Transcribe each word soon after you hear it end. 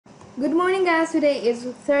Good morning, guys. Today is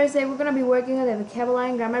Thursday. We're going to be working on the vocabulary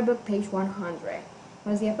and grammar book, page 100.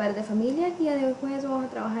 Buenos días, padres de familia. El día de hoy jueves vamos a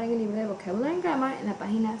trabajar en el libro de vocabulary and grammar en la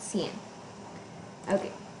página 100.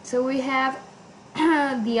 Okay, so we have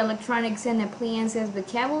the electronics and appliances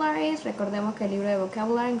vocabularies. Recordemos que el libro de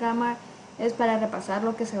vocabulary and grammar es para repasar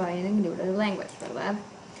lo que se va a ver en el libro de language, ¿verdad?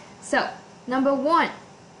 So, number 1.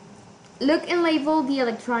 Look and label the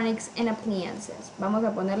electronics and appliances. Vamos a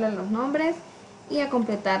ponerle los nombres y a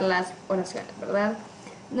completar las oraciones, ¿verdad?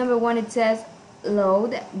 Number 1, it says,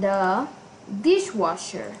 load the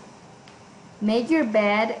dishwasher. Make your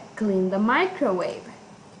bed, clean the microwave.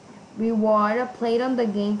 Reward a plate on the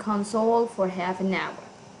game console for half an hour.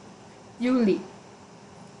 Julie,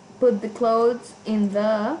 put the clothes in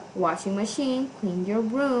the washing machine, clean your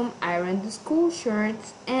room, iron the school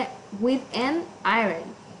shirts with an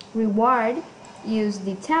iron. Reward, use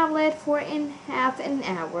the tablet for half an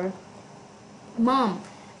hour. Mom,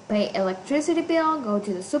 pay electricity bill, go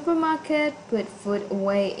to the supermarket, put food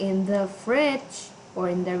away in the fridge or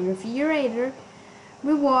in the refrigerator.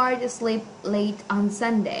 Reward, sleep late on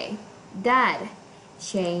Sunday. Dad,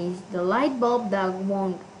 change the light bulb that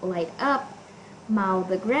won't light up. Mow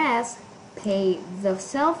the grass, pay the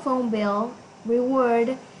cell phone bill.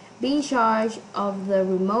 Reward, be in charge of the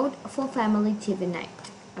remote for family TV night.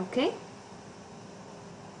 ¿Ok?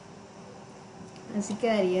 Así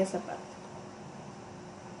quedaría esa parte.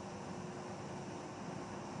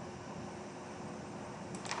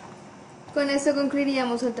 Con esto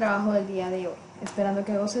concluiríamos el trabajo del día de hoy. Esperando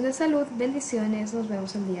que gocen de salud, bendiciones, nos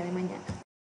vemos el día de mañana.